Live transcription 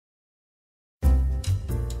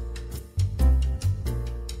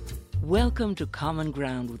Welcome to Common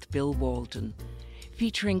Ground with Bill Walton,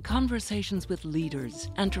 featuring conversations with leaders,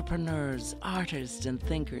 entrepreneurs, artists, and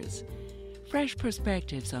thinkers. Fresh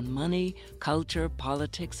perspectives on money, culture,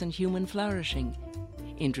 politics, and human flourishing.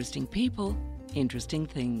 Interesting people, interesting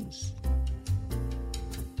things.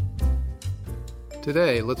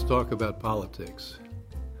 Today, let's talk about politics.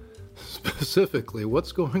 Specifically,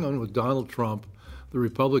 what's going on with Donald Trump, the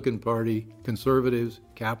Republican Party, conservatives,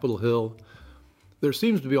 Capitol Hill. There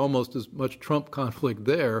seems to be almost as much Trump conflict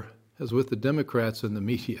there as with the Democrats and the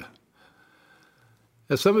media.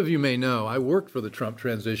 As some of you may know, I worked for the Trump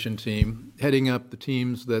transition team, heading up the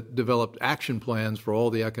teams that developed action plans for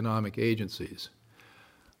all the economic agencies.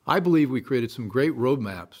 I believe we created some great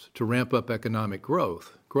roadmaps to ramp up economic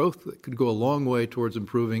growth that could go a long way towards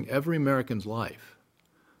improving every American's life.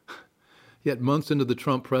 Yet months into the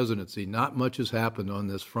Trump presidency, not much has happened on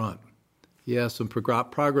this front. Yes, some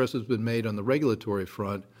progress has been made on the regulatory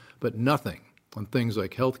front, but nothing on things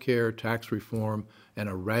like health care, tax reform, and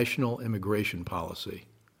a rational immigration policy.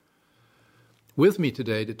 With me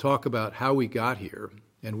today to talk about how we got here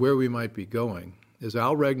and where we might be going is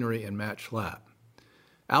Al Regnery and Matt Schlapp.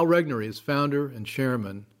 Al Regnery is founder and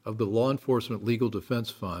chairman of the Law Enforcement Legal Defense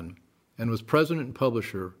Fund and was president and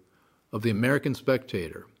publisher of The American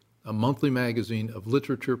Spectator, a monthly magazine of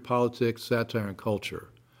literature, politics, satire, and culture.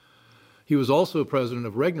 He was also president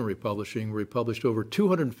of Regnery Publishing, where he published over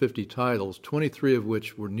 250 titles, 23 of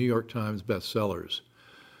which were New York Times bestsellers.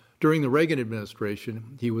 During the Reagan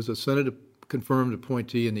administration, he was a Senate-confirmed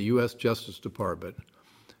appointee in the U.S. Justice Department.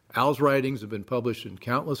 Al's writings have been published in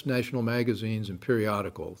countless national magazines and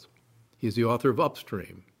periodicals. He is the author of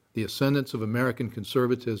Upstream, The Ascendance of American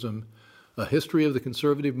Conservatism, A History of the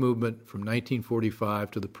Conservative Movement from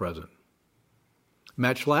 1945 to the Present.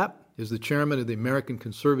 Matt Schlapp is the chairman of the American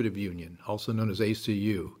Conservative Union, also known as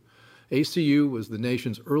ACU. ACU was the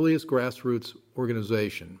nation's earliest grassroots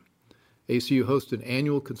organization. ACU hosts an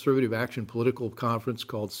annual conservative action political conference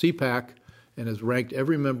called CPAC and has ranked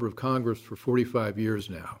every member of Congress for 45 years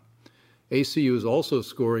now. ACU is also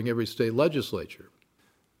scoring every state legislature.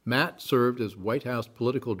 Matt served as White House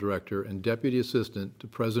political director and deputy assistant to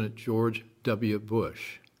President George W.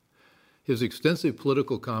 Bush. His extensive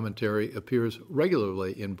political commentary appears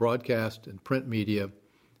regularly in broadcast and print media,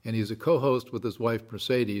 and he is a co-host with his wife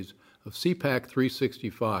Mercedes of CPAC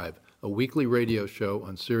 365, a weekly radio show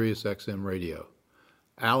on Sirius XM Radio.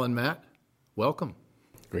 Al and Matt, welcome.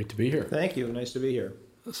 Great to be here. Thank you. Nice to be here.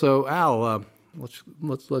 So, Al,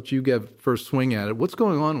 let's let you get first swing at it. What's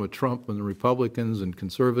going on with Trump and the Republicans and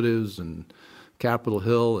conservatives and Capitol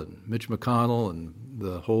Hill and Mitch McConnell and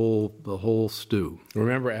the whole stew?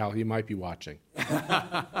 Remember, Al, he might be watching.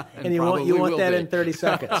 and you want that in 30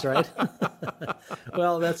 seconds, right?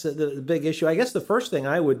 Well, that's the big issue. I guess the first thing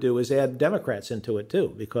I would do is add Democrats into it,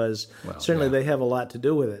 too, because certainly they have a lot to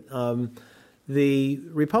do with it. The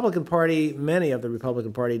Republican Party, many of the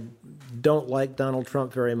Republican Party don't like Donald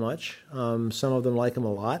Trump very much. Some of them like him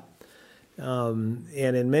a lot. And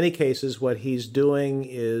in many cases, what he's doing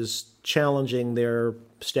is challenging their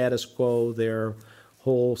status quo, their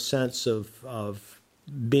whole sense of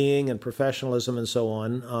being and professionalism and so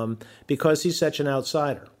on, because he's such an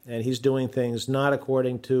outsider. And he's doing things not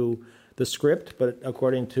according to the script, but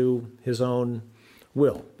according to his own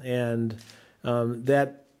will. And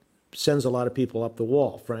that sends a lot of people up the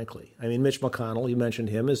wall, frankly. I mean, Mitch McConnell, you mentioned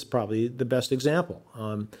him, is probably the best example.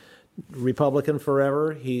 Republican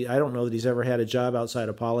forever. I don't know that he's ever had a job outside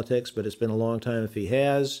of politics, but it's been a long time if he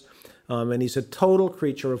has. And he's a total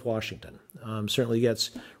creature of Washington. Certainly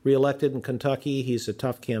gets reelected in Kentucky. He's a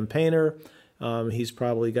tough campaigner. He's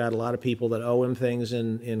probably got a lot of people that owe him things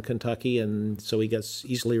in Kentucky, and so he gets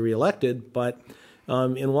easily reelected. But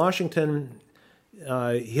in Washington,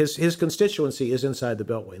 his constituency is inside the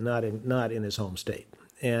Beltway, not in his home state.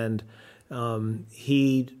 And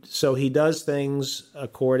he does things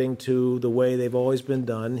according to the way they've always been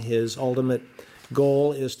done. His ultimate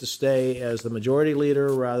goal is to stay as the majority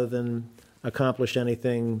leader rather than accomplish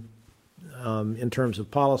anything in terms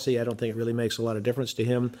of policy. I don't think it really makes a lot of difference to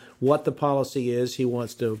him what the policy is. He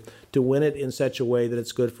wants to win it in such a way that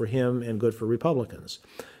it's good for him and good for Republicans.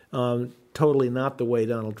 Totally not the way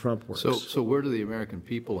Donald Trump works. So where do the American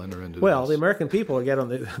people enter into this? Well, the American people get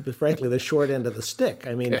on frankly, the short end of the stick.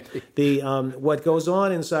 I mean, what goes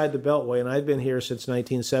on inside the Beltway, and I've been here since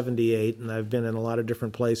 1978, and I've been in a lot of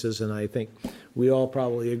different places, and I think we all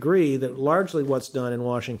probably agree that largely what's done in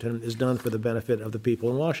Washington is done for the benefit of the people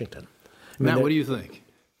in Washington. Matt, what do you think?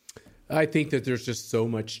 I think that there's just so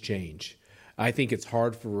much change. I think it's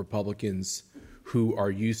hard for Republicans who are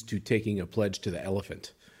used to taking a pledge to the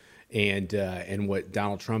elephant And what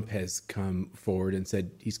Donald Trump has come forward and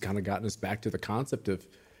said, he's kind of gotten us back to the concept of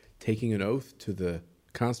taking an oath to the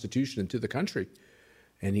Constitution and to the country.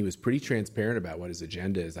 And he was pretty transparent about what his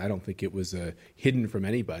agenda is. I don't think it was hidden from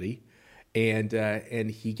anybody. And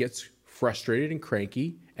he gets frustrated and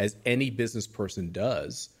cranky, as any business person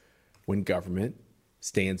does, when government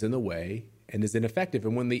stands in the way and is ineffective.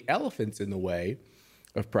 And when the elephant's in the way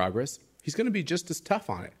of progress, he's going to be just as tough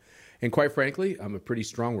on it. And quite frankly, I'm a pretty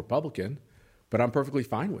strong Republican, but I'm perfectly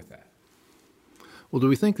fine with that. Well, do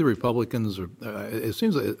we think the Republicans are, it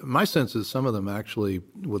seems like, my sense is some of them actually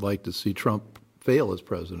would like to see Trump fail as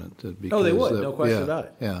president. Because, they would, no question about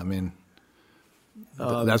it. Yeah, I mean,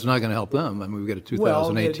 that's not going to help them. I mean, we've got a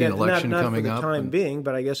 2018 election coming up. Not for the time being,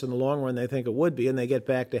 but I guess in the long run they think it would be, and they get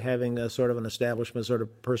back to having a sort of an establishment sort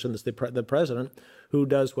of person that's the president who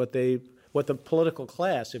does what the political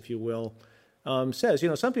class, if you will, says.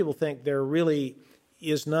 Some people think there really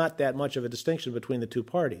is not that much of a distinction between the two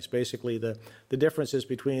parties. Basically, the difference is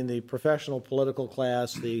between the professional political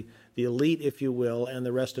class, the elite, if you will, and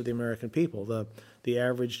the rest of the American people, the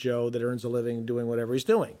average Joe that earns a living doing whatever he's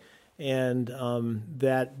doing. And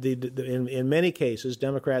that in many cases,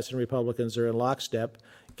 Democrats and Republicans are in lockstep,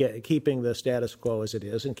 keeping the status quo as it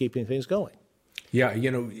is and keeping things going. Yeah,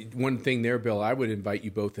 one thing there, Bill, I would invite you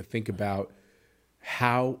both to think about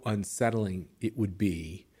how unsettling it would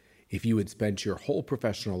be if you had spent your whole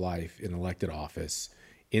professional life in elected office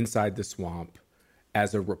inside the swamp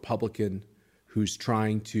as a Republican who's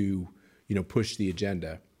trying to, push the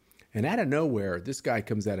agenda. And out of nowhere, this guy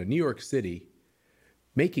comes out of New York City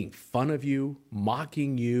making fun of you,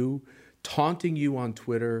 mocking you, taunting you on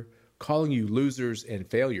Twitter, calling you losers and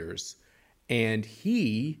failures. And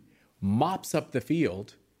he mops up the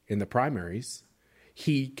field in the primaries.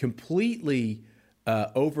 He completely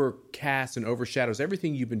overcasts and overshadows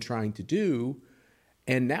everything you've been trying to do.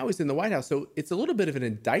 And now he's in the White House. So it's a little bit of an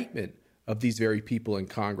indictment of these very people in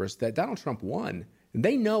Congress that Donald Trump won. And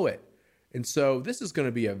they know it. And so this is going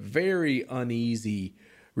to be a very uneasy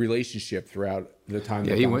relationship throughout the time.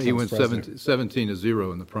 Yeah, he went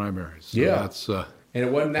 17-0 in the primaries. So that's, and it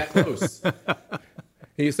wasn't that close.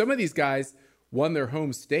 Some of these guys won their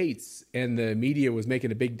home states, and the media was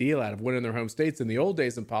making a big deal out of winning their home states. In the old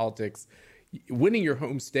days in politics, winning your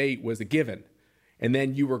home state was a given, and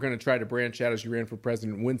then you were going to try to branch out as you ran for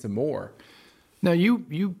president and win some more. Now,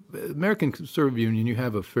 you American Conservative Union, you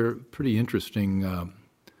have a pretty interesting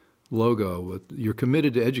logo. You're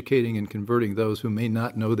committed to educating and converting those who may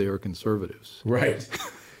not know they are conservatives. Right.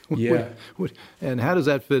 Yeah. And how does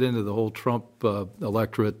that fit into the whole Trump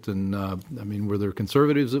electorate? And were there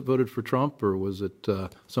conservatives that voted for Trump, or was it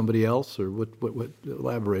somebody else? Or what?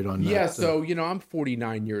 Elaborate on that. Yeah. So I'm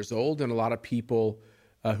 49 years old, and a lot of people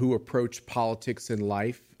who approach politics in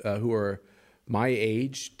life who are my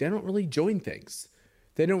age, they don't really join things.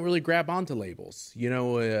 They don't really grab onto labels. In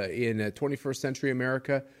 21st century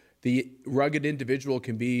America, the rugged individual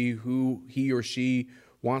can be who he or she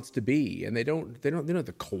wants to be, and they don't the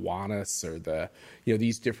Kiwanis or the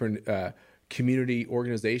these different community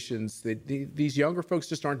organizations. These younger folks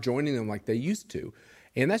just aren't joining them like they used to,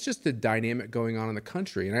 and that's just the dynamic going on in the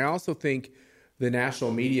country. And I also think the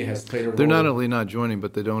national media has played a role. They're not only not joining,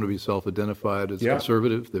 but they don't want to be self-identified as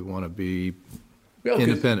conservative. They want to be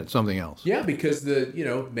independent, something else. Yeah, because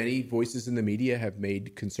many voices in the media have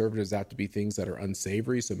made conservatives out to be things that are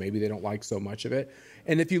unsavory, so maybe they don't like so much of it.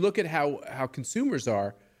 And if you look at how consumers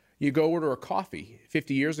are, you go order a coffee.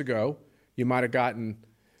 50 years ago, you might have gotten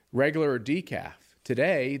regular or decaf.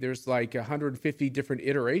 Today, there's like 150 different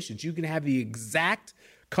iterations. You can have the exact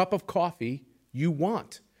cup of coffee you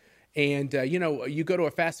want. And, you go to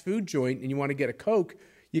a fast food joint and you want to get a Coke,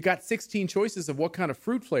 you got 16 choices of what kind of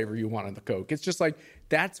fruit flavor you want in the Coke. It's just like,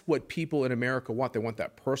 that's what people in America want. They want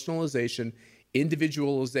that personalization,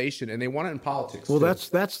 individualization, and they want it in politics. Well, too.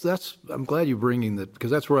 that's I'm glad you're bringing that, because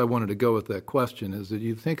that's where I wanted to go with that question, is that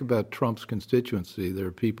you think about Trump's constituency. There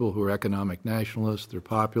are people who are economic nationalists, they're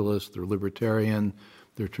populists, they're libertarian,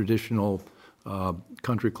 they're traditional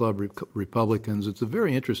country club Republicans. It's a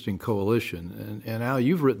very interesting coalition. And Al,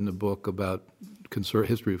 you've written a book about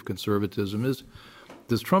history of conservatism.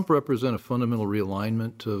 Does Trump represent a fundamental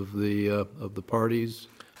realignment of the parties?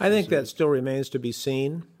 I think that still remains to be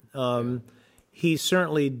seen. He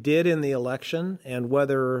certainly did in the election, and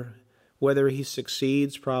whether he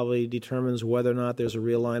succeeds probably determines whether or not there's a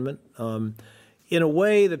realignment. In a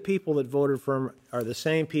way, the people that voted for him are the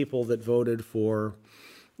same people that voted for,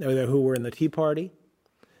 who were in the Tea Party.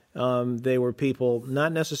 They were people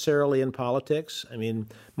not necessarily in politics. I mean,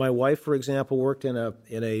 my wife, for example, worked in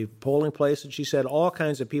a polling place, and she said all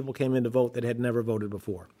kinds of people came in to vote that had never voted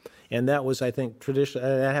before. And that was, I think, traditional.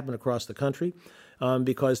 That happened across the country.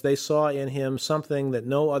 Because they saw in him something that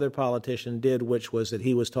no other politician did, which was that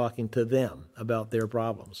he was talking to them about their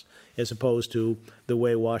problems, as opposed to the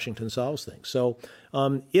way Washington solves things. So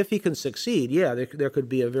if he can succeed, there could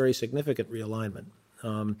be a very significant realignment.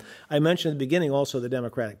 I mentioned at the beginning also the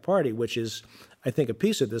Democratic Party, which is, I think, a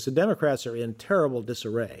piece of this. The Democrats are in terrible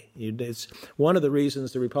disarray. It's one of the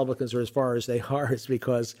reasons the Republicans are as far as they are is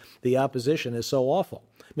because the opposition is so awful.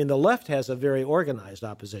 I mean, the left has a very organized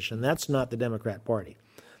opposition. That's not the Democrat Party.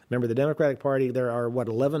 Remember, the Democratic Party, there are,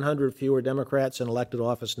 1,100 fewer Democrats in elected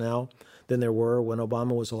office now than there were when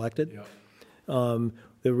Obama was elected. Yep.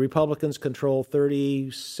 The Republicans control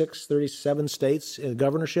 36, 37 states in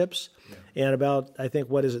governorships, and about, I think,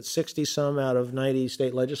 60-some out of 90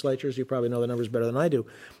 state legislatures. You probably know the numbers better than I do.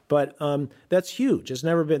 But that's huge. It's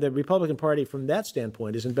never been, the Republican Party from that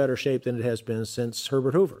standpoint is in better shape than it has been since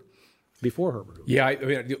Herbert Hoover. Before Herbert Hoover. Yeah, I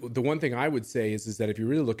mean, the one thing I would say is that if you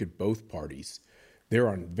really look at both parties, they're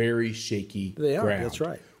on very shaky ground. They are, that's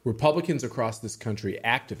right. Republicans across this country,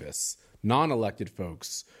 activists, non-elected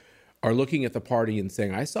folks, are looking at the party and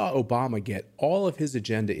saying, I saw Obama get all of his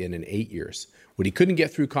agenda in 8 years. What he couldn't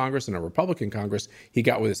get through Congress and a Republican Congress, he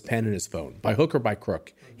got with his pen and his phone. By hook or by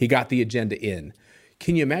crook, he got the agenda in.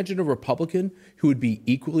 Can you imagine a Republican who would be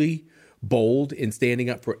equally bold in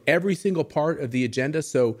standing up for every single part of the agenda?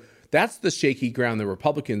 So that's the shaky ground the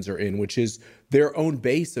Republicans are in, which is their own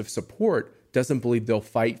base of support doesn't believe they'll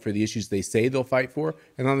fight for the issues they say they'll fight for.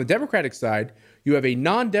 And on the Democratic side, you have a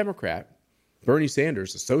non-Democrat, Bernie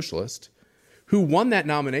Sanders, a socialist, who won that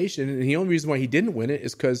nomination. And the only reason why he didn't win it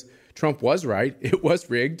is because Trump was right. It was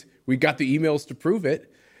rigged. We got the emails to prove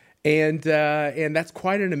it. And that's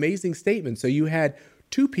quite an amazing statement. So you had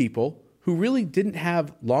two people who really didn't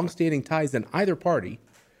have longstanding ties in either party.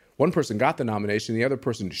 One person got the nomination, the other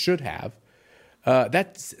person should have.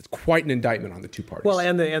 That's quite an indictment on the two parties. Well,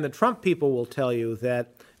 and the Trump people will tell you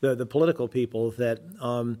that, the political people, that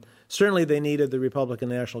certainly they needed the Republican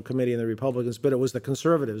National Committee and the Republicans, but it was the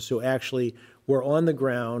conservatives who actually were on the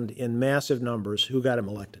ground in massive numbers who got him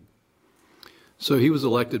elected. So he was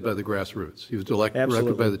elected by the grassroots. He was elected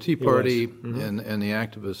by the Tea Party and the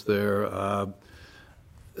activists there.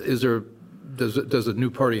 Does a new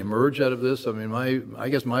party emerge out of this? I mean, I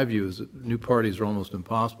guess my view is that new parties are almost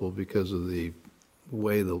impossible because of the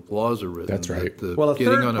way the laws are written. That's right. A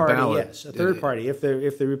third party, yes, a third party. If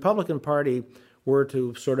the Republican Party were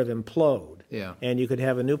to sort of implode, and you could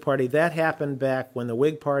have a new party, that happened back when the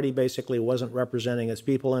Whig Party basically wasn't representing its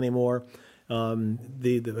people anymore.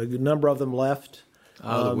 The number of them left.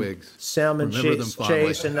 The Whigs. Salmon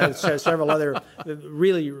Chase and several other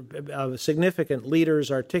really significant leaders,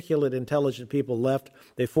 articulate, intelligent people left.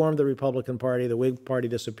 They formed the Republican Party. The Whig Party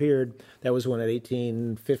disappeared. That was when at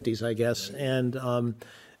 1850s, I guess. And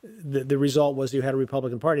the result was you had a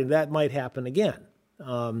Republican Party. And that might happen again.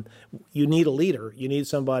 You need a leader. You need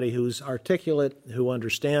somebody who's articulate, who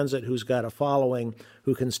understands it, who's got a following,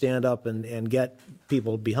 who can stand up and get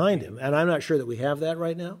people behind him. And I'm not sure that we have that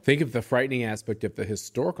right now. Think of the frightening aspect of the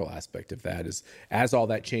historical aspect of that is as all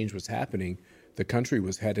that change was happening, the country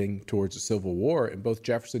was heading towards a civil war, and both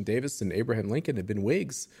Jefferson Davis and Abraham Lincoln had been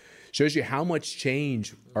Whigs. Shows you how much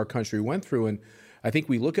change our country went through. And I think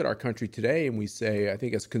we look at our country today and we say, I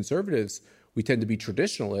think as conservatives, we tend to be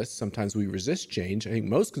traditionalists. Sometimes we resist change. I think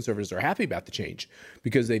most conservatives are happy about the change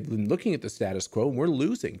because they've been looking at the status quo and we're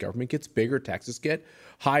losing. Government gets bigger, taxes get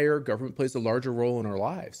higher, government plays a larger role in our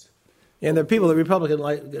lives. And the people, the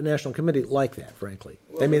Republican National Committee, like that, frankly.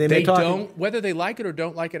 I mean, they don't, whether they like it or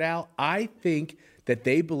don't like it, Al, I think that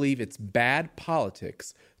they believe it's bad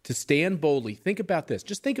politics to stand boldly. Think about this.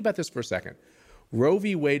 Just think about this for a second. Roe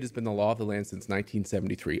v. Wade has been the law of the land since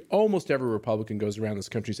 1973. Almost every Republican goes around this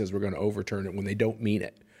country says we're going to overturn it when they don't mean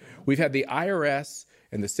it. We've had the IRS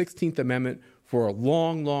and the 16th Amendment for a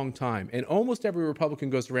long, long time. And almost every Republican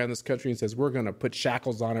goes around this country and says we're going to put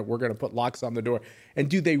shackles on it, we're going to put locks on the door. And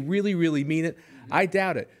do they really, really mean it? I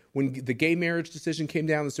doubt it. When the gay marriage decision came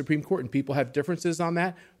down the Supreme Court, and people have differences on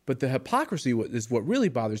that, but the hypocrisy is what really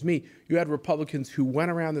bothers me. You had Republicans who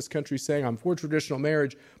went around this country saying, I'm for traditional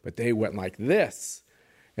marriage, but they went like this.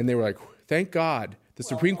 And they were like, thank God the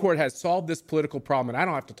Supreme Court has solved this political problem, and I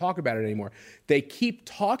don't have to talk about it anymore. They keep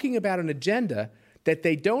talking about an agenda that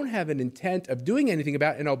they don't have an intent of doing anything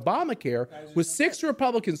about. And Obamacare, with 6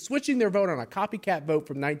 Republicans switching their vote on a copycat vote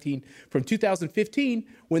from 2015,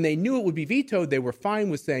 when they knew it would be vetoed, they were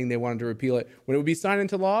fine with saying they wanted to repeal it. When it would be signed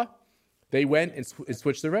into law, they went and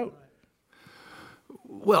switched their vote.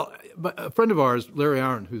 Well, a friend of ours, Larry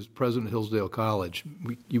Arendt, who's president of Hillsdale College,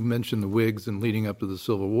 you mentioned the Whigs and leading up to the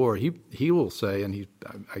Civil War. He will say, and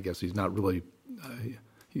I guess he's not really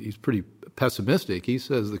he's pretty pessimistic. He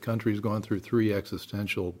says the country's gone through three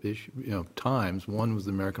existential times. One was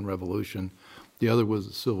the American Revolution, the other was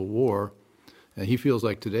the Civil War, and he feels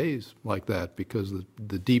like today's like that because of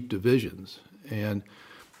the deep divisions. And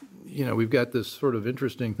we've got this sort of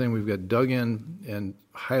interesting thing. We've got dug-in and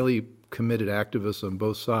highly committed activists on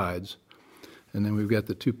both sides, and then we've got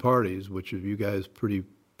the two parties, which you guys pretty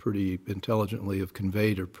intelligently have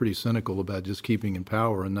conveyed are pretty cynical about just keeping in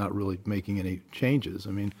power and not really making any changes.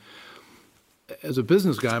 I mean, as a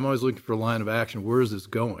business guy, I'm always looking for a line of action. Where is this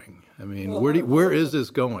going? I mean, where is this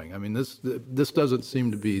going? I mean, this doesn't seem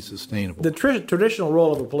to be sustainable. The traditional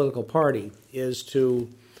role of a political party is to,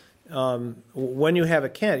 when you have a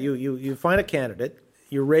candidate, you find a candidate,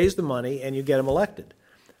 you raise the money, and you get them elected.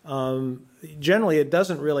 Generally, it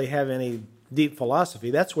doesn't really have any deep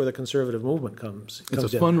philosophy. That's where the conservative movement comes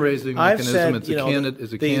It's a in. fundraising mechanism. It's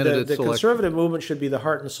a candidate the selection. Conservative movement should be the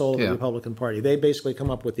heart and soul of the Republican Party. They basically come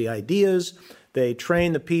up with the ideas. They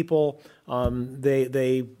train the people.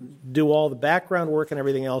 They do all the background work and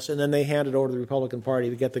everything else, and then they hand it over to the Republican Party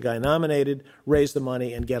to get the guy nominated, raise the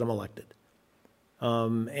money, and get him elected.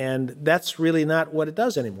 And that's really not what it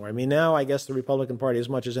does anymore. I mean, now I guess the Republican Party, as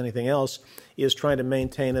much as anything else, is trying to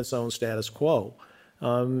maintain its own status quo.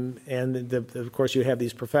 And of course, you have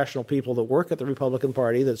these professional people that work at the Republican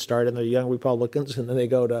Party that start in the Young Republicans, and then they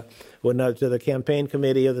go to the campaign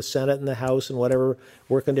committee of the Senate and the House and whatever,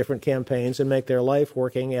 work on different campaigns and make their life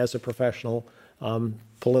working as a professional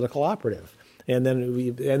political operative. And then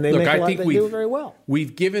they do it very well.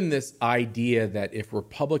 We've given this idea that if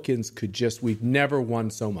Republicans could we've never won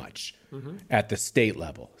so much at the state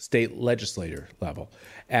level, state legislature level,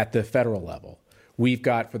 at the federal level. We've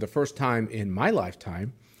got, for the first time in my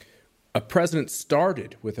lifetime, a president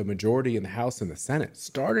started with a majority in the House and the Senate,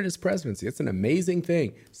 started his presidency. It's an amazing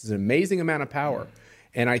thing. It's an amazing amount of power.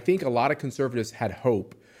 And I think a lot of conservatives had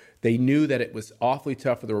hope. They knew that it was awfully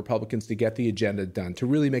tough for the Republicans to get the agenda done, to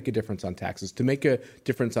really make a difference on taxes, to make a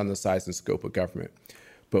difference on the size and scope of government.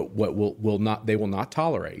 But what they will not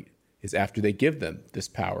tolerate is after they give them this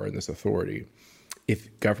power and this authority,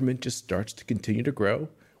 if government just starts to continue to grow,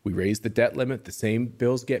 we raise the debt limit, the same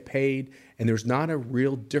bills get paid, and there's not a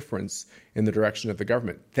real difference in the direction of the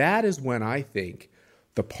government. That is when I think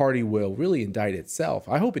the party will really indict itself.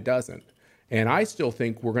 I hope it doesn't. And I still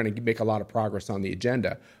think we're going to make a lot of progress on the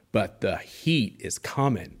agenda, but the heat is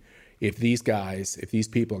coming if these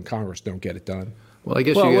people in Congress don't get it done. Well, I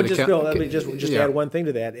guess let me just add one thing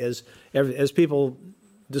to that is, as people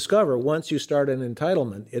discover, once you start an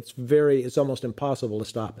entitlement, it's almost impossible to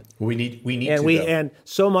stop it. And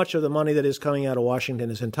so much of the money that is coming out of Washington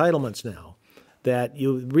is entitlements now that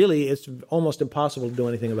it's almost impossible to do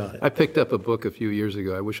anything about it. I picked up a book a few years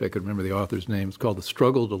ago. I wish I could remember the author's name. It's called The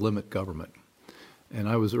Struggle to Limit Government. And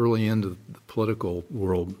I was early into the political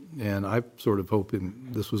world, and I sort of hoping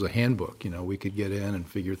this was a handbook. We could get in and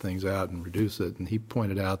figure things out and reduce it. And he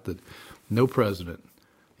pointed out that no president,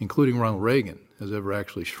 including Ronald Reagan, has ever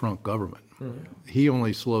actually shrunk government. Mm-hmm. He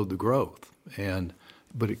only slowed the growth,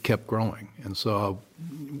 but it kept growing. And so,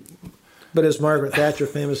 but as Margaret Thatcher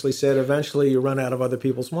famously said, eventually you run out of other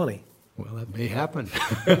people's money. Well, that may happen.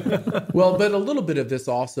 Well, but a little bit of this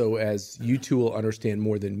also, as you two will understand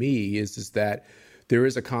more than me, is that there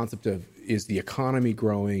is a concept of, is the economy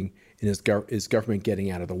growing, and is government getting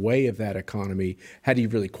out of the way of that economy? How do you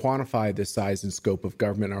really quantify the size and scope of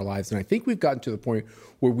government in our lives? And I think we've gotten to the point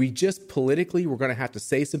where we just politically, we're going to have to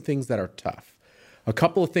say some things that are tough. A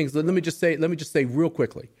couple of things. Let me just say real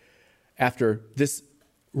quickly, after this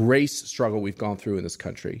race struggle we've gone through in this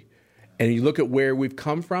country, and you look at where we've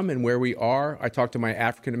come from and where we are. I talk to my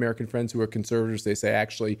African-American friends who are conservatives. They say,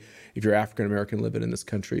 actually, if you're African-American living in this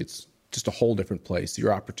country, it's just a whole different place.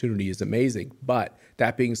 Your opportunity is amazing. But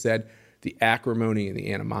that being said, the acrimony and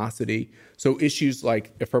the animosity. So issues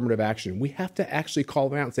like affirmative action, we have to actually call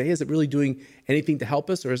them out and say, hey, is it really doing anything to help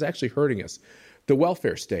us, or is it actually hurting us? The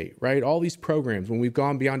welfare state, right? All these programs, when we've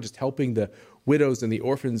gone beyond just helping the widows and the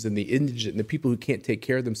orphans and the indigent and the people who can't take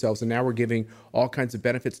care of themselves, and now we're giving all kinds of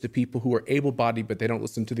benefits to people who are able-bodied but they don't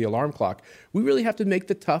listen to the alarm clock. We really have to make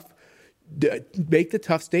the tough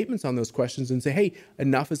statements on those questions and say, hey,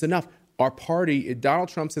 enough is enough. Our party, Donald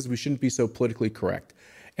Trump says we shouldn't be so politically correct.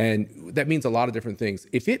 And that means a lot of different things.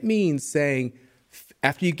 If it means saying,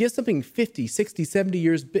 after you give something 50, 60, 70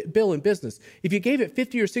 years, Bill, in business, if you gave it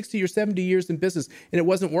 50 or 60 or 70 years in business and it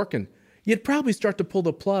wasn't working, you'd probably start to pull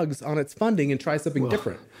the plugs on its funding and try something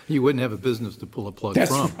different. You wouldn't have a business to pull a plug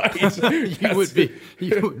from. That's right.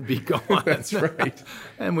 You would be gone. That's right.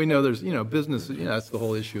 And we know there's, business, that's the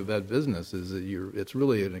whole issue about business, is that it's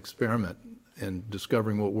really an experiment in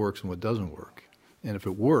discovering what works and what doesn't work. And if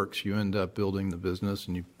it works, you end up building the business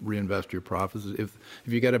and you reinvest your profits. If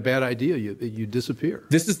you got a bad idea, you disappear.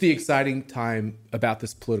 This is the exciting time about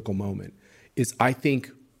this political moment, is I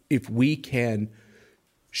think if we can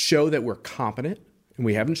show that we're competent, and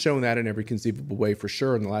we haven't shown that in every conceivable way for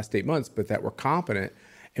sure in the last 8 months, but that we're competent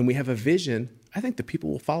and we have a vision, I think the people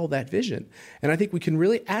will follow that vision. And I think we can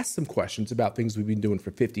really ask some questions about things we've been doing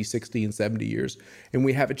for 50, 60, and 70 years, and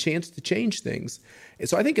we have a chance to change things. And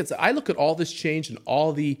so I look at all this change and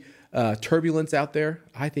all the turbulence out there,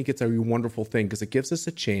 I think it's a wonderful thing because it gives us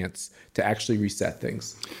a chance to actually reset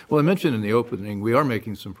things. Well, I mentioned in the opening, we are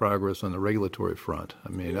making some progress on the regulatory front. I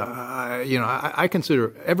mean, I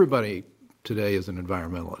consider everybody today is an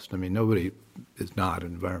environmentalist. I mean, nobody is not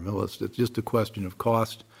an environmentalist. It's just a question of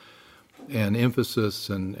cost and emphasis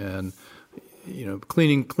and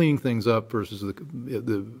cleaning things up versus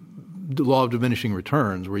the law of diminishing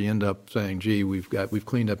returns, where you end up saying, gee, we've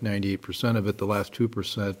cleaned up 98% of it, the last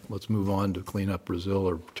 2%, let's move on to clean up Brazil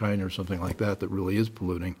or China or something like that really is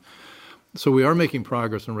polluting. So we are making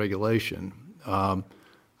progress in regulation. I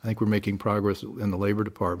think we're making progress in the Labor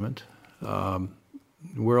Department.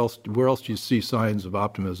 Where else do you see signs of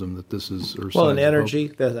optimism that this is? Or well, in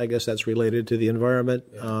energy, I guess that's related to the environment.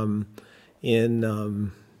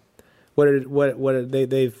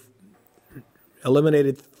 They've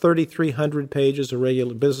eliminated 3,300 pages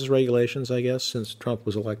of business regulations, I guess, since Trump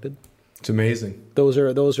was elected. It's amazing. Those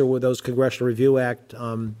are those Congressional Review Act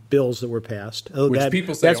bills that were passed. Which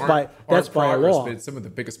people say that's by progress, law. but it's some of the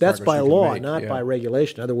biggest that's progress by law, make. not by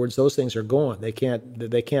regulation. In other words, those things are gone. They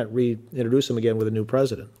can't reintroduce them again with a new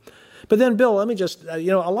president. But then, Bill, let me just a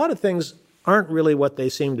lot of things aren't really what they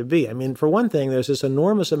seem to be. I mean, for one thing, there's this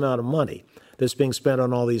enormous amount of money that's being spent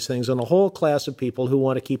on all these things, and a whole class of people who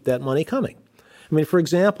want to keep that money coming. I mean, for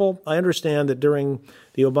example, I understand that during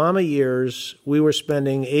the Obama years, we were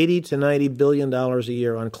spending $80 to $90 billion a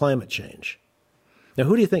year on climate change. Now,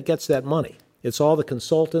 who do you think gets that money? It's all the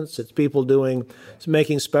consultants, it's people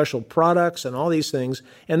making special products and all these things,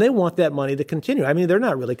 and they want that money to continue. I mean, they're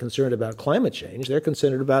not really concerned about climate change. They're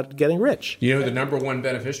concerned about getting rich. You know, the number one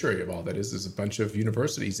beneficiary of all that is a bunch of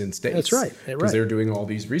universities in states. That's right. Because they're doing all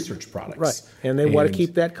these research products. Right, and they want to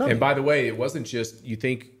keep that coming. And by the way, it wasn't just, you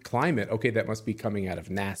think climate, okay, that must be coming out of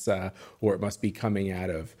NASA or it must be coming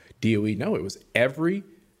out of DOE. No, it was every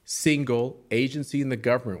single agency in the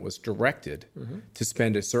government was directed to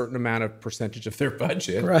spend a certain amount of percentage of their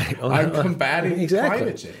budget on combating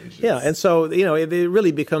climate change. Yeah, and so it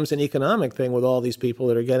really becomes an economic thing with all these people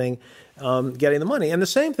that are getting the money. And the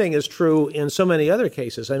same thing is true in so many other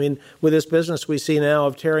cases. I mean, with this business we see now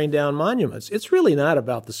of tearing down monuments, it's really not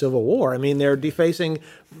about the Civil War. I mean, they're defacing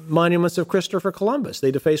monuments of Christopher Columbus.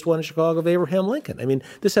 They defaced one in Chicago of Abraham Lincoln. I mean,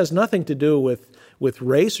 this has nothing to do with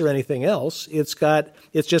race or anything else. It's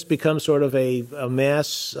just become sort of a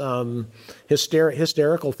mass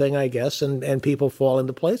hysterical thing, I guess, and people fall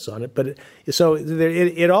into place on it. But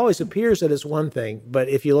it always appears that it's one thing, but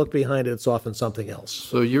if you look behind it, it's often something else.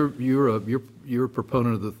 So you're a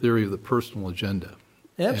proponent of the theory of the personal agenda.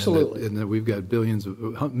 Absolutely. And that we've got tens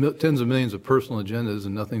of millions of personal agendas,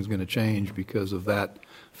 and nothing's going to change because of that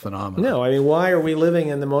phenomenon. No, I mean, why are we living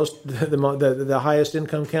in the highest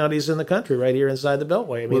income counties in the country, right here inside the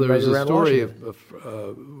Beltway? I mean, well, there was right a story of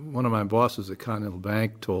one of my bosses at Continental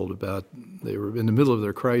Bank told about. They were in the middle of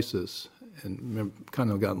their crisis, and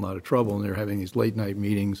Continental got in a lot of trouble, and they were having these late night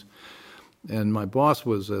meetings. And my boss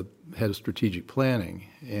was head of strategic planning,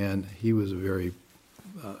 and he was a very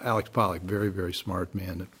Alex Pollock, very, very smart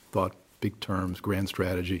man that thought big terms, grand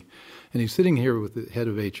strategy. And he's sitting here with the head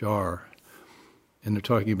of HR, and they're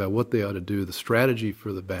talking about what they ought to do, the strategy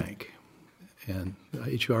for the bank. And the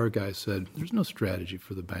HR guy said, there's no strategy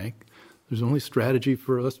for the bank. There's only strategy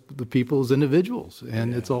for us, the people as individuals,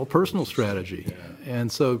 and it's all personal strategy. Yeah.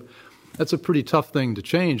 And so that's a pretty tough thing to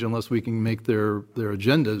change unless we can make their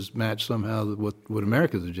agendas match somehow what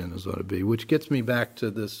America's agendas ought to be, which gets me back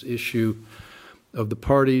to this issue of the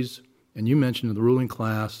parties, and you mentioned the ruling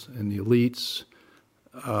class and the elites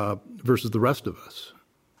versus the rest of us.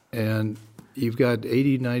 And you've got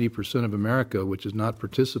 80-90% of America which is not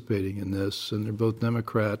participating in this, and they're both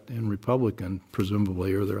Democrat and Republican,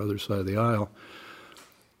 presumably, or they're other side of the aisle.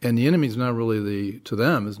 And the enemy's not really to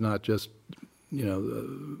them is not just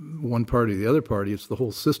one party or the other party. It's the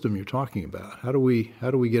whole system you're talking about. How do we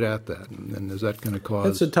get at that? And is that going to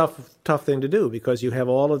cause? That's a tough thing to do because you have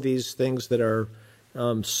all of these things that are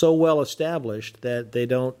so well established that they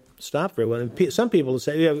don't stop very well. And some people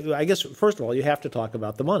say, I guess first of all, you have to talk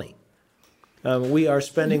about the money. We are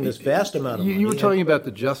spending this vast amount of money. You were talking about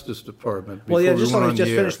the Justice Department. Well, yeah, just let me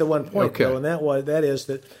finish the one point, okay. though, and that is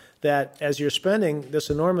that that as you're spending this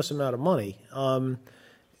enormous amount of money,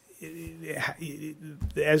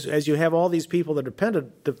 as you have all these people that are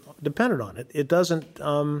dependent on it, it doesn't.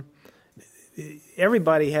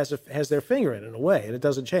 Everybody has their finger in it in a way, and it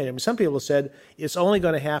doesn't change. I mean, some people have said it's only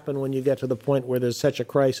going to happen when you get to the point where there's such a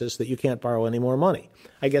crisis that you can't borrow any more money.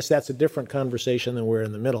 I guess that's a different conversation than we're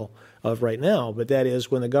in the middle of right now, but that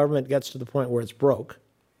is when the government gets to the point where it's broke,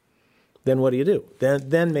 then what do?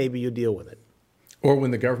 Then maybe you deal with it. Or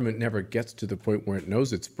when the government never gets to the point where it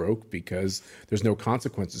knows it's broke because there's no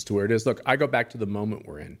consequences to where it is. Look, I go back to the moment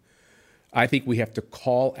we're in. I think we have to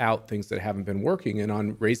call out things that haven't been working. And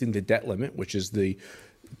on raising the debt limit, which is the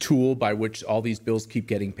tool by which all these bills keep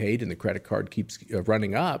getting paid and the credit card keeps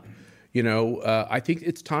running up, I think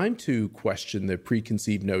it's time to question the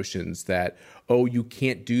preconceived notions that, you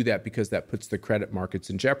can't do that because that puts the credit markets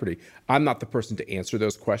in jeopardy. I'm not the person to answer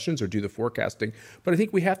those questions or do the forecasting, but I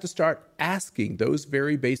think we have to start asking those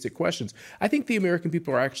very basic questions. I think the American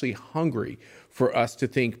people are actually hungry for us to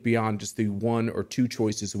think beyond just the one or two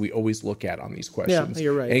choices we always look at on these questions. Yeah,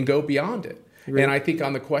 you're right. And go beyond it. And I think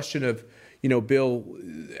on the question of, Bill,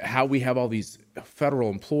 how we have all these federal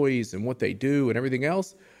employees and what they do and everything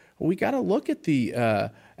else, we got to look at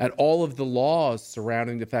at all of the laws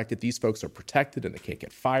surrounding the fact that these folks are protected and they can't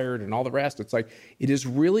get fired and all the rest. It's like it is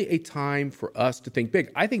really a time for us to think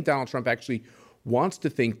big. I think Donald Trump actually wants to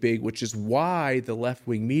think big, which is why the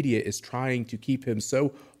left-wing media is trying to keep him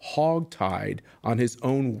so hogtied on his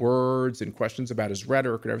own words and questions about his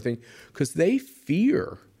rhetoric and everything, because they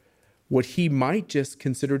fear what he might just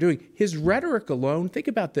consider doing. His rhetoric alone, think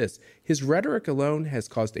about this, his rhetoric alone has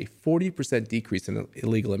caused a 40% decrease in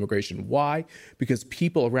illegal immigration. Why? Because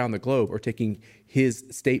people around the globe are taking his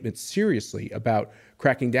statements seriously about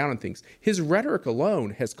cracking down on things. His rhetoric alone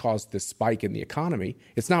has caused this spike in the economy.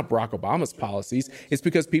 It's not Barack Obama's policies. It's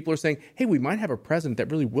because people are saying, hey, we might have a president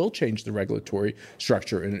that really will change the regulatory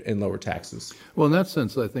structure and lower taxes. Well, in that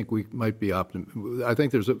sense, I think we might be I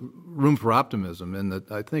think there's a room for optimism in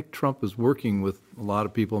that I think Trump is working with a lot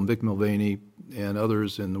of people, and Mick Mulvaney and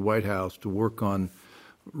others in the White House, to work on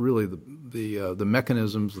really the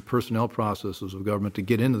mechanisms, the personnel processes of government to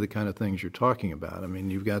get into the kind of things you're talking about. I mean,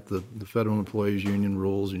 you've got the Federal Employees Union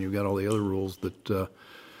rules, and you've got all the other rules that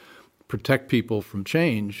protect people from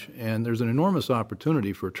change, and there's an enormous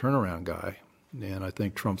opportunity for a turnaround guy, and I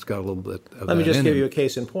think Trump's got a little bit of that. Let me just give you a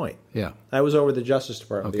case in point. Yeah. I was over at the Justice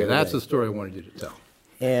Department the other that's day. the story I wanted you to tell.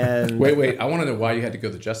 And wait, I want to know why you had to go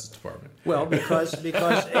to the Justice Department. Well, because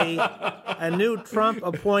a new Trump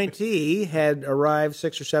appointee had arrived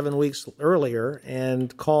 6 or 7 weeks earlier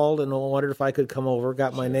and called and wondered if I could come over,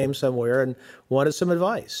 got my name somewhere, and wanted some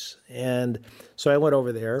advice. And so I went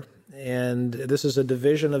over there, and this is a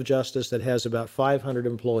division of justice that has about 500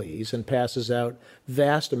 employees and passes out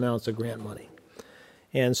vast amounts of grant money.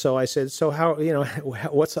 And so I said, so how,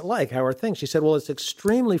 what's it like? How are things? She said, well, it's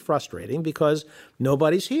extremely frustrating because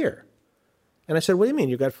nobody's here. And I said, what do you mean?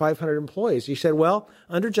 You've got 500 employees. She said, well,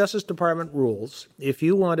 under Justice Department rules, if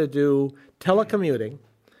you want to do telecommuting,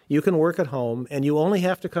 you can work at home, and you only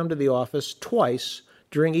have to come to the office twice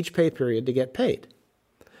during each pay period to get paid.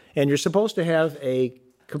 And you're supposed to have a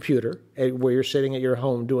computer where you're sitting at your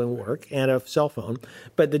home doing work and a cell phone.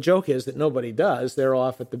 But the joke is that nobody does. They're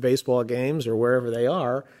off at the baseball games or wherever they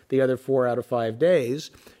are the other 4 out of 5 days.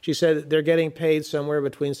 She said they're getting paid somewhere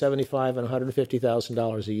between $75,000 and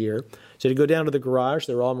 $150,000 a year. So you go down to the garage,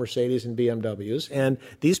 they're all Mercedes and BMWs. And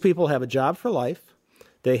these people have a job for life.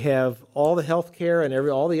 They have all the health care and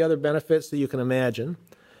all the other benefits that you can imagine.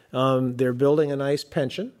 They're building a nice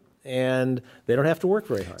pension. And they don't have to work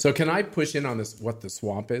very hard. So can I push in on this, what the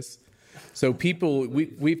swamp is? So people,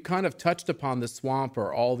 we've kind of touched upon the swamp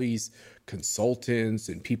or all these consultants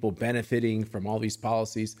and people benefiting from all these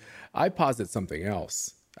policies. I posit something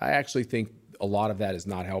else. I actually think a lot of that is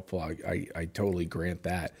not helpful. I totally grant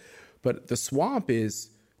that. But the swamp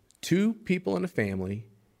is 2 people in a family,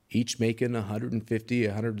 each making $150,000,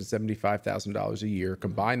 $175,000 a year.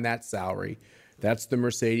 Combine that salary. That's the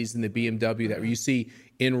Mercedes and the BMW that you see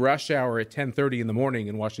in rush hour at 10:30 in the morning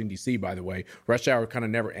in Washington, D.C., by the way. Rush hour kind of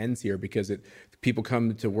never ends here because people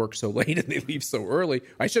come to work so late and they leave so early.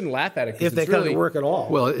 I shouldn't laugh at it. If they come to work at all.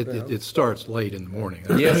 Well, it starts late in the morning.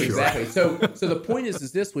 Yes, sure. Exactly. So the point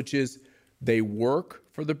is this, which is they work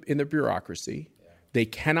in the bureaucracy. They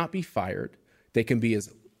cannot be fired. They can be as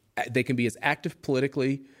active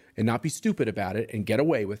politically and not be stupid about it and get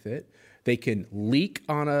away with it. They can leak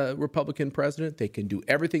on a Republican president. They can do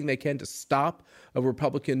everything they can to stop a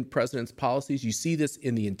Republican president's policies. You see this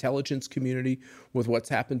in the intelligence community with what's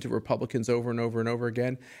happened to Republicans over and over and over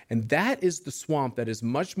again. And that is the swamp that is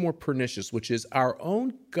much more pernicious, which is our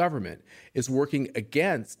own government is working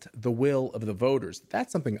against the will of the voters.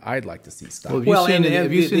 That's something I'd like to see stop. Well,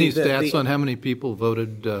 have you seen any stats on how many people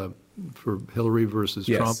voted for Hillary versus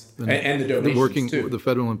Trump? And the donations, working too. The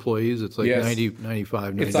federal employees, it's like 90,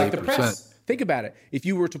 95, 98%. It's like the press. Think about it. If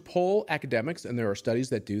you were to poll academics, and there are studies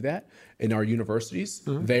that do that in our universities,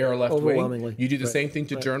 they are left-wing. You do the same thing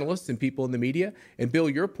to journalists and people in the media. And Bill,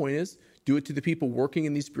 your point is, do it to the people working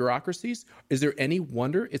in these bureaucracies. Is there any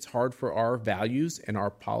wonder it's hard for our values and our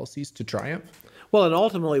policies to triumph? Well, and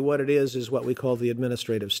ultimately what it is what we call the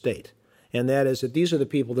administrative state. And that is that these are the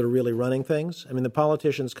people that are really running things. I mean, the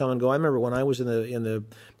politicians come and go. I remember when I was in the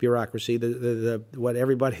bureaucracy, what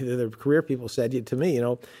everybody, the career people said to me,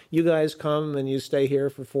 you guys come and you stay here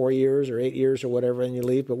for 4 years or 8 years or whatever, and you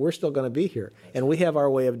leave, but we're still going to be here. And we have our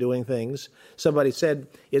way of doing things. Somebody said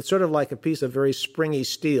it's sort of like a piece of very springy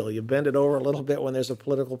steel. You bend it over a little bit when there's a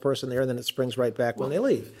political person there, and then it springs right back when they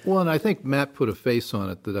leave. Well, and I think Matt put a face on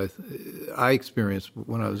it that I experienced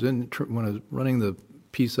when I was running the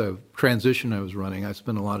piece of transition I was running. I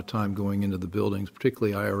spent a lot of time going into the buildings,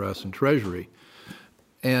 particularly IRS and Treasury.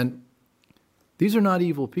 And these are not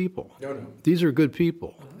evil people. No. These are good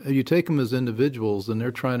people. You take them as individuals, and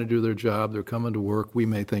they're trying to do their job. They're coming to work. We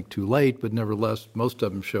may think too late, but nevertheless, most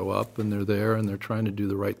of them show up, and they're there, and they're trying to do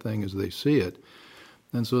the right thing as they see it.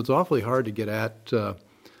 And so it's awfully hard to get at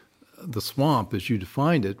the swamp as you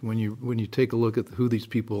defined it when you take a look at who these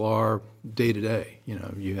people are day to day.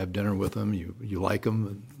 You have dinner with them, you like them,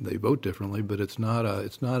 and they vote differently, but it's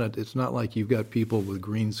not like you've got people with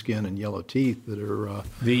green skin and yellow teeth that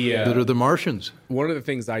are the Martians. One of the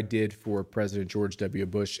things I did for President George W.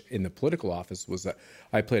 Bush in the political office was that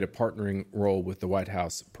I played a partnering role with the White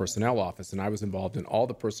House Personnel Office, and I was involved in all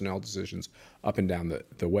the personnel decisions up and down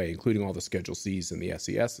the way, including all the Schedule Cs and the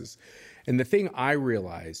SESs. And the thing I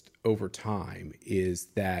realized over time is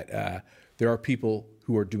that there are people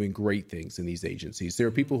who are doing great things in these agencies. There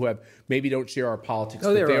are people who maybe don't share our politics,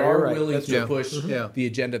 but they are willing to push the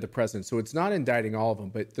agenda of the president. So it's not indicting all of them,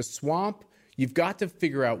 but the swamp, you've got to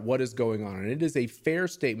figure out what is going on. And it is a fair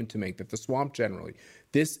statement to make that the swamp generally,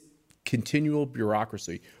 this continual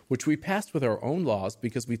bureaucracy, which we passed with our own laws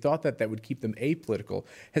because we thought that would keep them apolitical,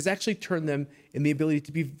 has actually turned them in the ability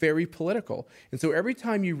to be very political. And so every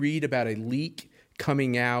time you read about a leak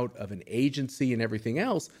coming out of an agency and everything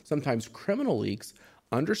else, sometimes criminal leaks,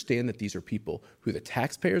 understand that these are people who the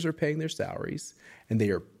taxpayers are paying their salaries, and they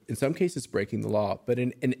are in some cases breaking the law, but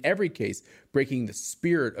in every case breaking the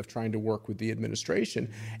spirit of trying to work with the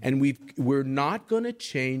administration. And we're not going to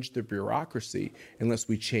change the bureaucracy unless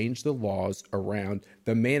we change the laws around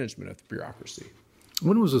the management of the bureaucracy.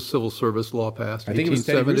 When was the civil service law passed? I think it was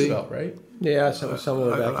Teddy Roosevelt, right? Yeah,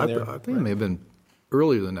 somewhere back in there. I think it may have been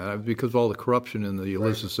earlier than that, because of all the corruption in the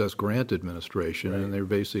Ulysses S. Grant administration, and they're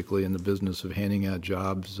basically in the business of handing out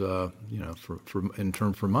jobs, in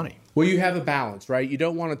turn for money. Well, you have a balance, right? You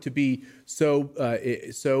don't want it to be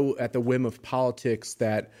so at the whim of politics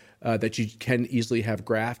that you can easily have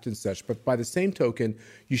graft and such. But by the same token,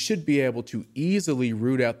 you should be able to easily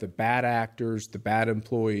root out the bad actors, the bad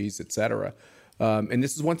employees, et cetera. And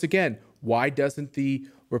this is, once again, why doesn't the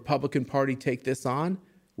Republican Party take this on?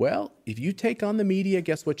 Well, if you take on the media,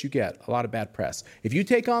 guess what you get? A lot of bad press. If you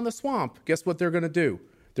take on the swamp, guess what they're going to do?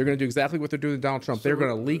 They're going to do exactly what they're doing to Donald Trump. They're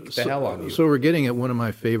going to leak the hell on you. So we're getting at one of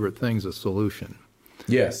my favorite things, a solution.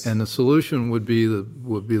 Yes. And the solution would be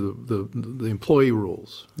the employee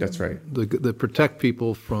rules. That's right. That protect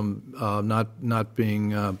people from not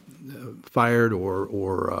being fired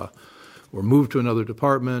or moved to another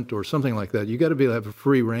department or something like that. You got to be able to have a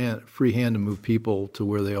free hand to move people to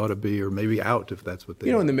where they ought to be, or maybe out if that's what they.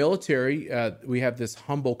 In the military, we have this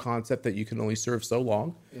humble concept that you can only serve so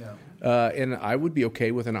long. Yeah. And I would be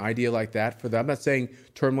okay with an idea like that for them. I'm not saying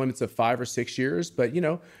term limits of 5 or 6 years, but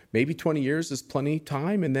maybe 20 years is plenty of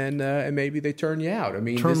time, and then and maybe they turn you out. I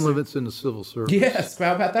mean, term limits in the civil service. Yes,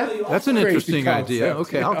 how about that? That's an interesting idea.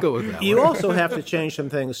 Okay, I'll go with that. You also have to change some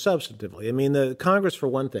things substantively. I mean, the Congress, for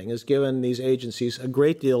one thing, has given these agencies a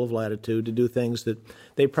great deal of latitude to do things that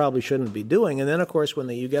they probably shouldn't be doing. And then, of course, when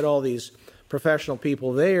you get all these professional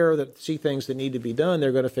people there that see things that need to be done,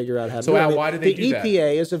 they're going to figure out how to do it. So, Al, why do they do that? The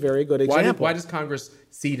EPA is a very good example. Why does Congress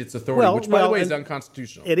cede its authority, which, by the way, is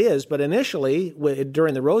unconstitutional? It is, but initially,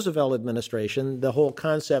 during the Roosevelt administration, the whole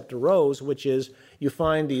concept arose, which is you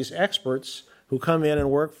find these experts who come in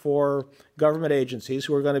and work for government agencies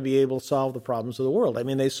who are going to be able to solve the problems of the world. I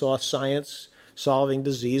mean, they saw science solving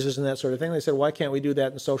diseases and that sort of thing. They said, why can't we do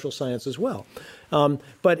that in social science as well?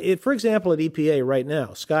 But for example, at EPA right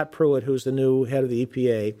now, Scott Pruitt, who's the new head of the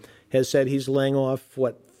EPA, has said he's laying off,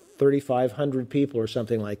 3,500 people or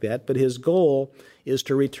something like that. But his goal is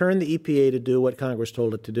to return the EPA to do what Congress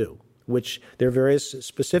told it to do, which there are various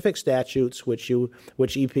specific statutes which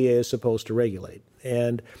EPA is supposed to regulate.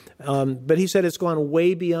 And but he said it's gone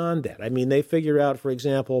way beyond that. I mean, they figure out, for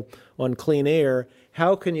example, on clean air,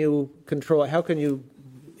 how can you,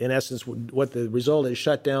 in essence, what the result is,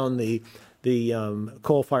 shut down the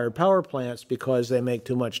coal-fired power plants because they make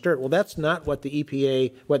too much dirt. Well, that's not what the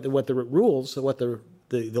EPA, what the rules, what the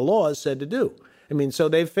laws said to do. I mean, so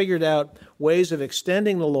they've figured out ways of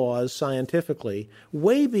extending the laws scientifically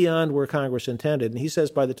way beyond where Congress intended. And he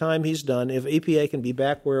says by the time he's done, if EPA can be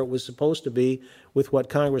back where it was supposed to be with what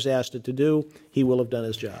Congress asked it to do, he will have done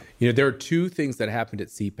his job. You know, there are two things that happened at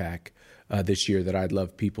CPAC this year that I'd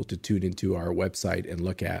love people to tune into our website and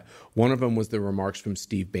look at. One of them was the remarks from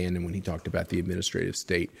Steve Bannon when he talked about the administrative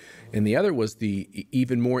state. And the other was the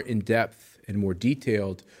even more in-depth and more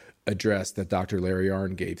detailed address that Dr. Larry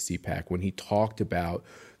Arnn gave CPAC when he talked about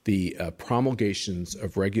the promulgations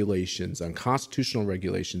of regulations, unconstitutional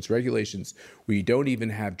regulations where you don't even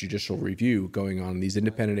have judicial review going on in these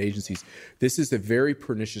independent agencies. This is a very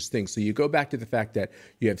pernicious thing. So you go back to the fact that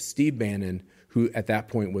you have Steve Bannon, who at that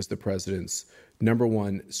point was the president's number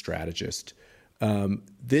one strategist. Go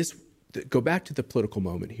back to the political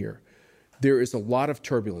moment here. There is a lot of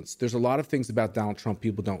turbulence. There's a lot of things about Donald Trump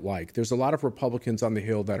people don't like. There's a lot of Republicans on the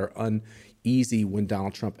Hill that are uneasy when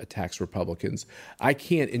Donald Trump attacks Republicans. I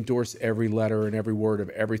can't endorse every letter and every word of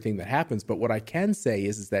everything that happens, but what I can say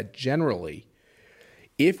is that generally,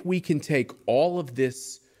 if we can take all of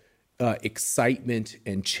this excitement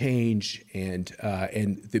and change and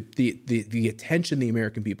the attention the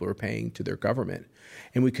American people are paying to their government,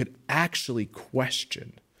 and we could actually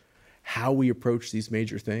question how we approach these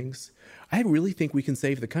major things, I really think we can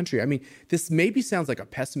save the country. I mean, this maybe sounds like a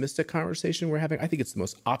pessimistic conversation we're having. I think it's the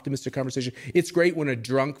most optimistic conversation. It's great when a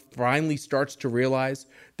drunk finally starts to realize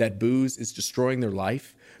that booze is destroying their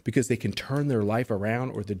life because they can turn their life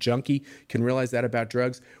around, or the junkie can realize that about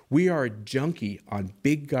drugs. We are a junkie on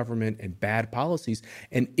big government and bad policies.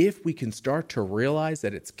 And if we can start to realize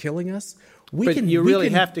that it's killing us, you really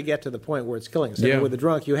have to get to the point where it's killing us. Yeah. With the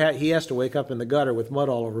drunk, he has to wake up in the gutter with mud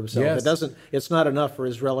all over himself. Yes. It's not enough for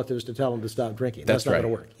his relatives to tell him to stop drinking. That's not going to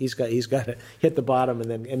work. He's got to hit the bottom,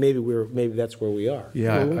 and maybe that's where we are.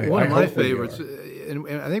 Yeah, one of my favorites, and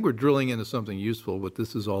I think we're drilling into something useful. But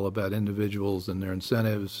this is all about individuals and their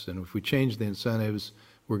incentives, and if we change the incentives,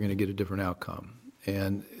 we're going to get a different outcome.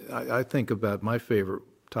 And I think about my favorite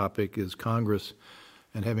topic is Congress,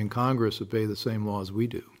 and having Congress obey the same laws we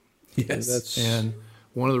do. Yes. And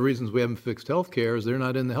one of the reasons we haven't fixed health care is they're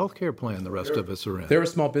not in the health care plan the rest of us are in. They're a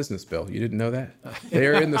small business, Bill. You didn't know that?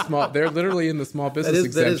 They're literally in the small business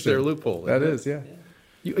exemption. That is their loophole. That is, yeah.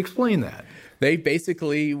 You explain that. They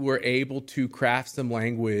basically were able to craft some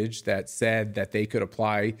language that said that they could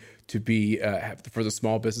apply to be for the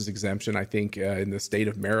small business exemption, I think, in the state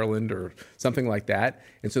of Maryland or something like that.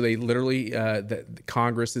 And so they literally,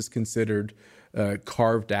 Congress is considered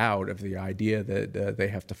carved out of the idea that they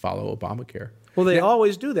have to follow Obamacare. Well, they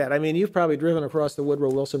always do that. I mean, you've probably driven across the Woodrow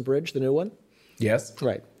Wilson Bridge, the new one. Yes.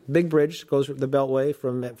 Right. Big bridge, goes the Beltway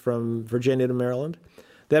from Virginia to Maryland.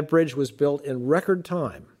 That bridge was built in record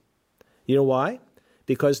time. You know why?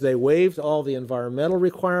 Because they waived all the environmental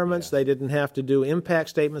requirements. Yeah. They didn't have to do impact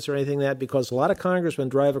statements or anything like that, because a lot of congressmen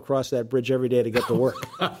drive across that bridge every day to get to work.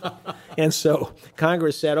 And so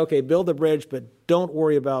Congress said, okay, build the bridge, but don't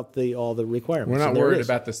worry about all the requirements. We're not worried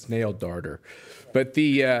about the snail darter. But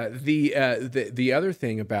the other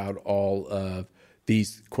thing about all of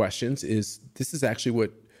these questions is this is actually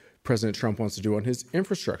what President Trump wants to do on his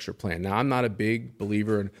infrastructure plan. Now, I'm not a big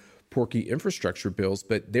believer in porky infrastructure bills,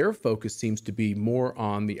 but their focus seems to be more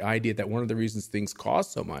on the idea that one of the reasons things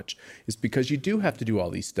cost so much is because you do have to do all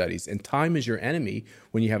these studies, and time is your enemy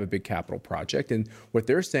when you have a big capital project. And what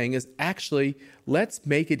they're saying is, actually, let's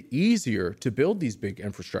make it easier to build these big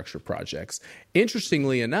infrastructure projects.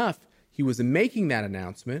 Interestingly enough, he was making that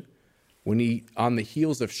announcement when he, on the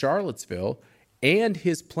heels of Charlottesville, and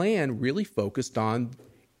his plan really focused on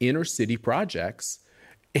inner city projects,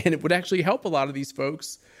 and it would actually help a lot of these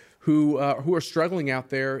folks who are struggling out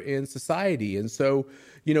there in society. And so,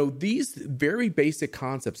 these very basic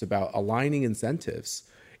concepts about aligning incentives,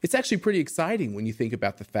 it's actually pretty exciting when you think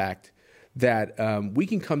about the fact that we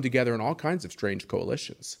can come together in all kinds of strange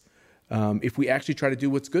coalitions if we actually try to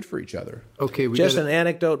do what's good for each other. Okay, an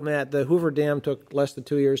anecdote, Matt. The Hoover Dam took less than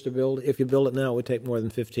 2 years to build. If you build it now, it would take more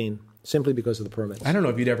than 15. simply because of the permits. I don't know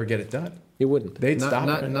if you'd ever get it done. You wouldn't. They'd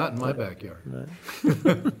stop it. Not in my backyard.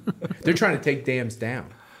 Right. They're trying to take dams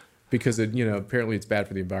down because apparently it's bad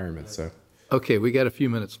for the environment. So, okay, we got a few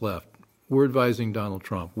minutes left. We're advising Donald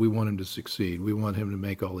Trump. We want him to succeed. We want him to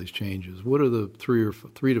make all these changes. What are the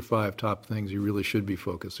three to five top things he really should be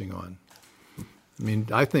focusing on? I mean,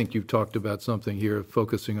 I think you've talked about something here,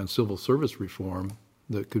 focusing on civil service reform,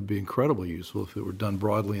 that could be incredibly useful if it were done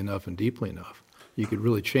broadly enough and deeply enough. You could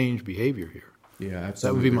really change behavior here. Yeah,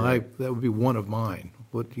 absolutely. That would be one of mine.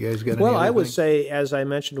 What, you guys got? Well, I would say, as I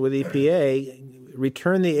mentioned with EPA,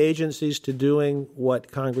 return the agencies to doing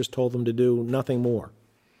what Congress told them to do, nothing more.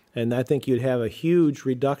 And I think you'd have a huge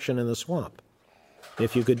reduction in the swamp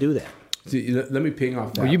if you could do that. See, let me ping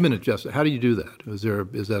off that. Well, you've been adjusted. How do you do that? Is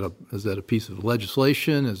that a piece of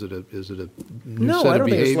legislation? Is it a new set of behaviors? No, I don't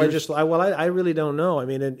think it's legislation. Well, I really don't know. I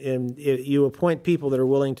mean, you appoint people that are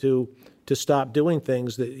willing to stop doing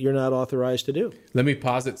things that you're not authorized to do. Let me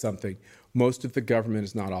posit something. Most of the government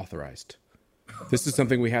is not authorized. This is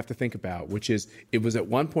something we have to think about, which is it was at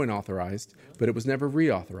one point authorized, but it was never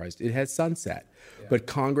reauthorized. It has sunset. Yeah. But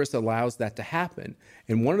Congress allows that to happen.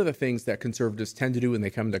 And one of the things that conservatives tend to do when they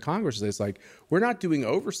come to Congress is like, we're not doing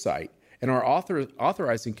oversight, and our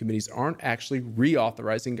authorizing committees aren't actually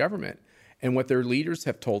reauthorizing government. And what their leaders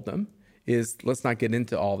have told them is, let's not get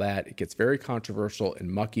into all that. It gets very controversial and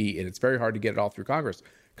mucky, and it's very hard to get it all through Congress.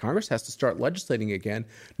 Congress has to start legislating again.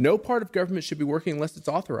 No part of government should be working unless it's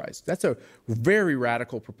authorized. That's a very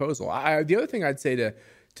radical proposal. The other thing I'd say to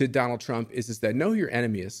Donald Trump is that know who your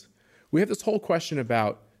enemy is. We have this whole question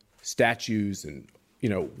about statues and,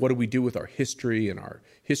 what do we do with our history and our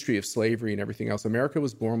history of slavery and everything else. America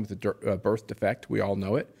was born with a birth defect. We all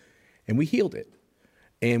know it. And we healed it.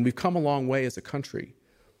 And we've come a long way as a country.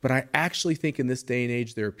 But I actually think in this day and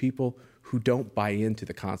age, there are people who don't buy into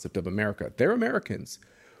the concept of America. They're Americans.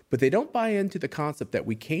 But they don't buy into the concept that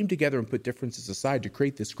we came together and put differences aside to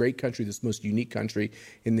create this great country, this most unique country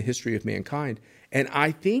in the history of mankind. And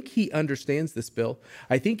I think he understands this, Bill.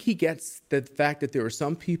 I think he gets the fact that there are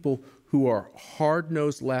some people who are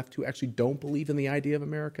hard-nosed left who actually don't believe in the idea of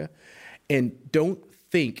America and don't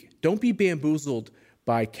be bamboozled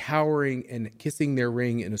by cowering and kissing their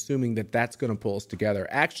ring and assuming that that's going to pull us together.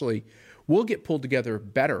 Actually, we'll get pulled together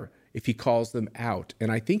better if he calls them out.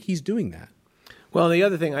 And I think he's doing that. Well, the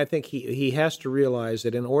other thing, I think he has to realize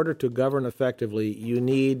that in order to govern effectively, you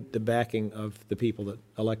need the backing of the people that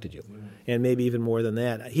elected you, and maybe even more than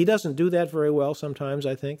that. He doesn't do that very well sometimes,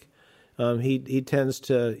 I think. He tends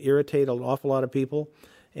to irritate an awful lot of people.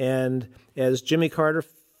 And as Jimmy Carter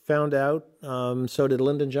found out, so did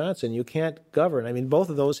Lyndon Johnson. You can't govern. I mean, both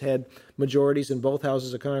of those had majorities in both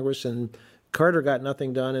houses of Congress, and Carter got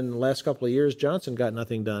nothing done. In the last couple of years, Johnson got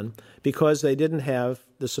nothing done because they didn't have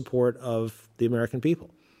the support of the American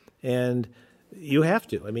people. And you have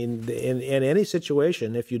to. I mean, in any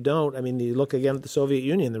situation, if you don't, I mean, you look again at the Soviet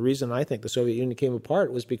Union. The reason I think the Soviet Union came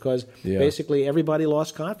apart was because basically everybody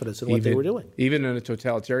lost confidence in what they were doing. Even in a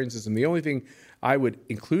totalitarian system. The only thing I would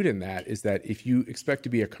include in that is that if you expect to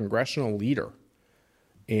be a congressional leader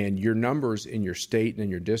and your numbers in your state and in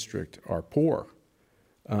your district are poor,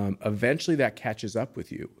 eventually that catches up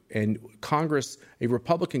with you. And Congress, a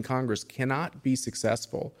Republican Congress, cannot be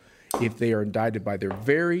successful if they are indicted by their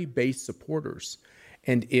very base supporters.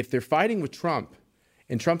 And if they're fighting with Trump,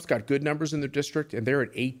 and Trump's got good numbers in their district, and they're at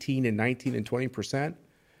 18 and 19 and 20%,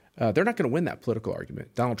 they're not going to win that political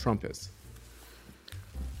argument. Donald Trump is.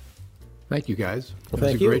 Thank you, guys. Well,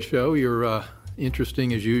 it was a great show. You're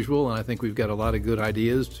interesting as usual, and I think we've got a lot of good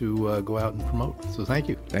ideas to go out and promote. So thank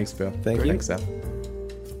you. Thanks, Phil. Thank you. Thanks, Seth.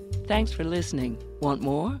 Thanks for listening. Want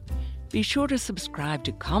more? Be sure to subscribe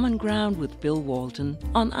to Common Ground with Bill Walton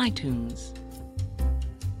on iTunes.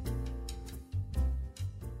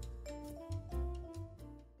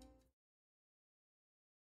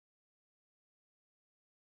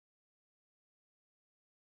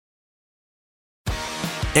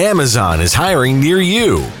 Amazon is hiring near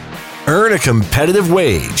you. Earn a competitive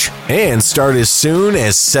wage and start as soon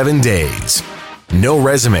as 7 days. No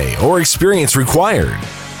resume or experience required.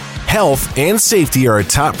 Health and safety are a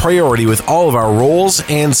top priority with all of our roles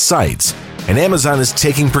and sites, and Amazon is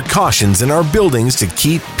taking precautions in our buildings to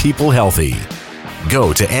keep people healthy.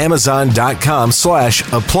 Go to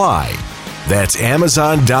Amazon.com/apply. That's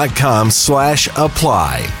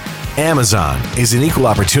Amazon.com/apply. Amazon is an equal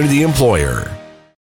opportunity employer.